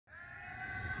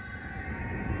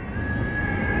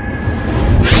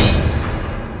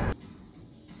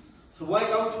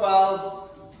workout 12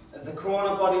 of the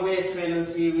Corona Bodyweight training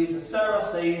series of Sarah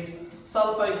C's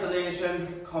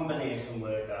self-isolation combination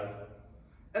workout.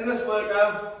 In this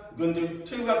workout, we're going to do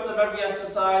 2 reps of every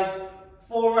exercise,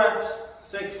 4 reps,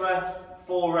 6 reps,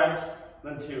 4 reps,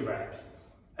 then 2 reps.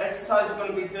 Exercises we're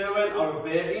going to be doing are a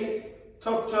burpee,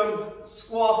 tuck jump,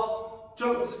 squat,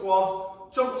 jump and squat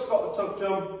with tuck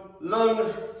jump,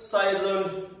 lunge, side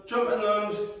lunge, jump and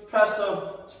lunge, press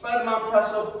up, Spiderman press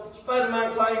up,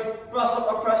 Spiderman climb,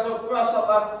 grasshopper press up,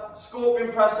 grasshopper,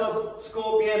 scorpion press up,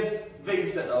 scorpion,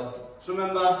 V sit up. So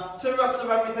remember, 2 reps of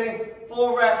everything,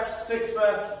 4 reps, 6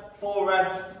 reps, 4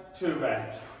 reps, 2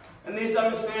 reps. In these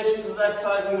demonstrations of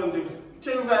exercise, I'm going to do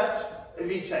 2 reps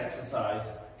of each exercise.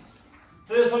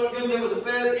 First one I'm going to do is a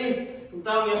burpee. Come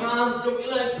down your hands, jump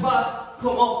your legs back,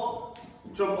 come up,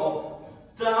 jump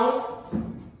up,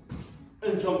 down,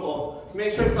 and jump up.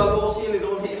 Make sure you've got low ceiling,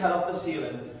 don't hit your head off the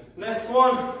ceiling. Next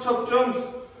one, tuck jumps.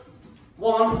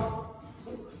 1,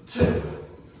 2.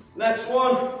 Next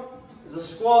one is a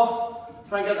squat.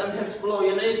 Try and get them hips below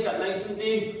your knees, get nice and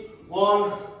deep.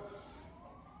 1,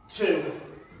 2.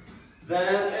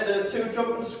 Then it is 2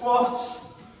 jumping squats.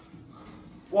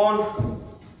 1,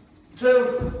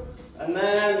 2. And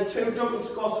then 2 jumping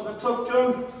squats with a tuck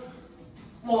jump.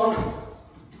 1,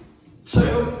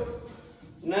 2.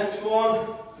 Next one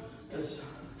is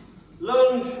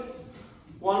lunge.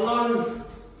 1 lunge,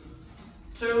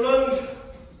 2 lunge.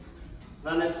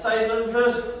 Then it's side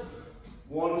lunges.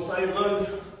 1 side lunge,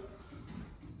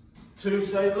 2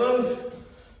 side lunge.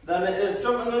 Then it is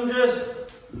jumping lunges.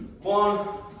 1,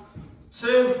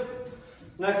 2.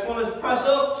 Next one is press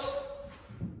ups.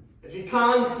 If you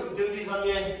can do these on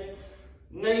your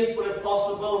knees, but if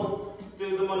possible,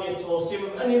 do them on your toes. See,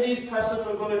 with any of these press ups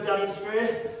I'm going to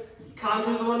demonstrate, you can't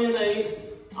do them on your knees.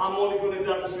 I'm only going to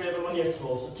demonstrate them on your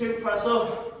toes. So 2 press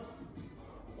up.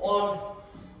 1,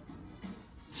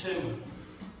 2.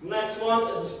 Next one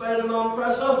is a Spiderman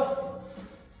press up.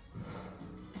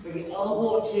 Bring your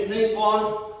elbow to your knee.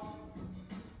 1,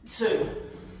 2.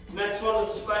 Next one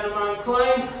is a Spiderman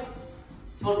climb.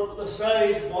 Foot to the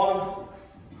side. 1,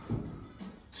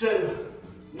 2.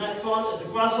 Next one is a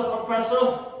grasshopper press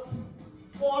up.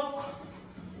 1.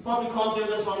 Probably can't do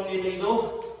this one on your knee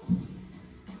though.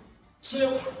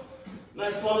 2.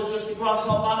 Next one is just a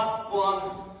grasshopper.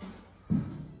 1,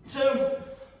 2.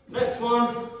 Next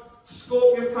one,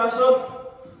 scorpion press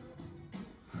up.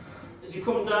 As you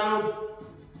come down,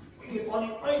 bring your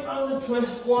body right round and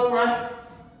twist. 1 rep.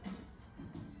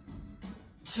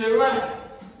 2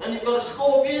 rep. Then you've got a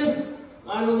scorpion,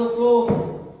 lying on the floor.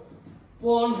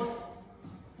 1,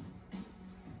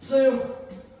 2, and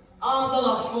the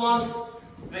last one,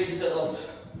 V sit ups.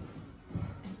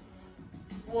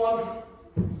 1,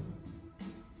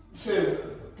 2.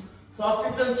 So after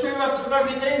you've done 2 reps of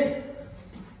everything,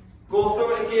 go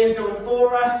through it again doing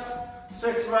 4 reps,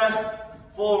 6 reps,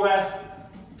 4 reps,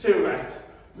 2 reps.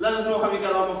 Let us know how you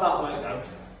get on with that workout.